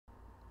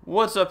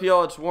What's up,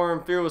 y'all? It's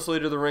Worm, fearless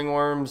leader of the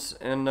Ringworms,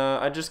 and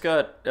I just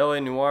got LA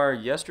Noire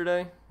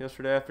yesterday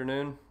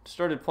afternoon.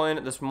 Started playing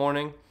it this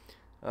morning.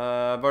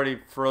 I've already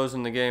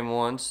frozen the game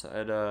once.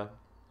 I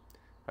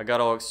got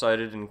all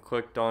excited and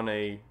clicked on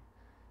a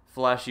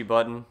flashy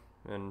button,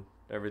 and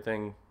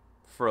everything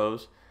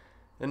froze.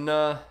 And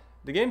the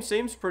game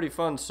seems pretty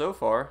fun so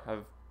far.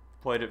 I've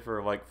played it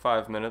for like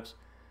 5 minutes,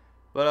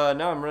 but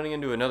now I'm running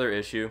into another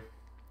issue,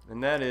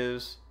 and that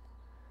is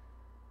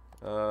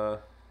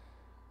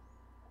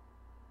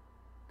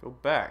go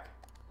back.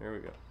 There we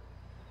go.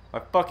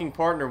 My fucking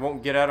partner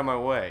won't get out of my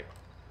way.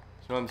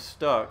 So I'm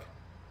stuck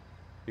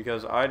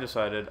because I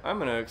decided I'm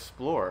gonna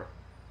explore.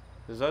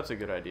 Because that's a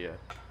good idea.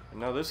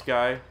 And now this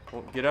guy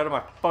won't get out of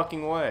my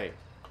fucking way.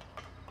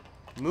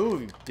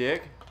 Move, you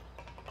dick.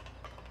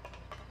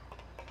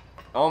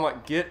 Oh my,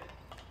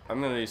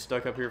 I'm gonna be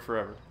stuck up here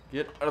forever.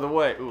 Get out of the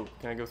way. Ooh,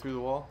 can I go through the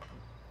wall?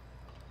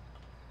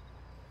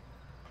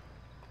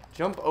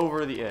 Jump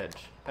over the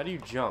edge. How do you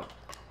jump?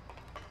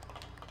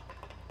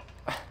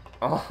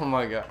 Oh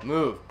my god.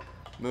 Move.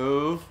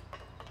 Move.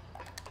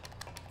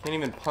 Can't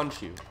even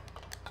punch you.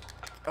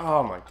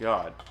 Oh my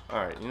god.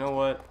 Alright, you know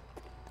what?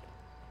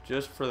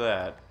 Just for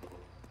that.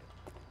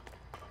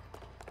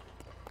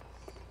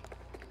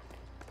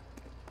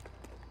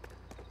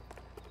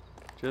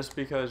 Just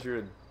because you're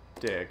a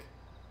dick.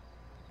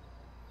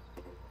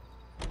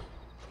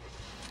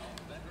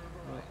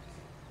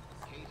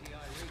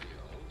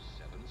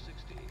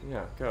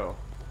 Yeah, go.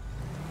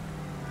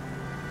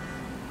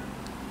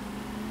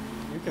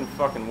 You can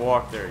fucking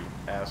walk there, you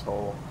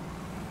asshole.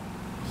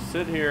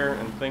 Sit here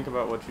and think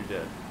about what you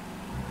did.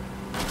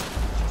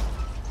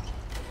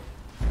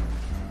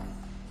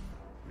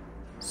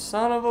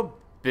 Son of a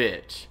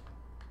bitch.